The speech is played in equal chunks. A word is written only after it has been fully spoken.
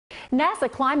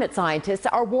NASA climate scientists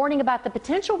are warning about the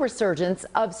potential resurgence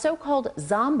of so-called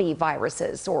zombie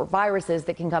viruses, or viruses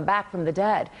that can come back from the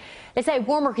dead. They say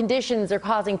warmer conditions are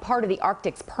causing part of the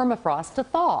Arctic's permafrost to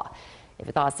thaw. If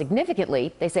it thaws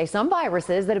significantly, they say some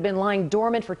viruses that have been lying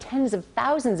dormant for tens of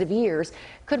thousands of years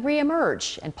could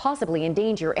reemerge and possibly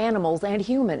endanger animals and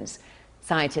humans.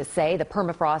 Scientists say the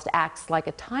permafrost acts like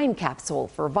a time capsule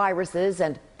for viruses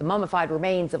and the mummified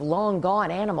remains of long-gone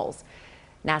animals.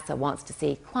 NASA wants to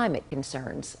see climate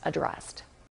concerns addressed.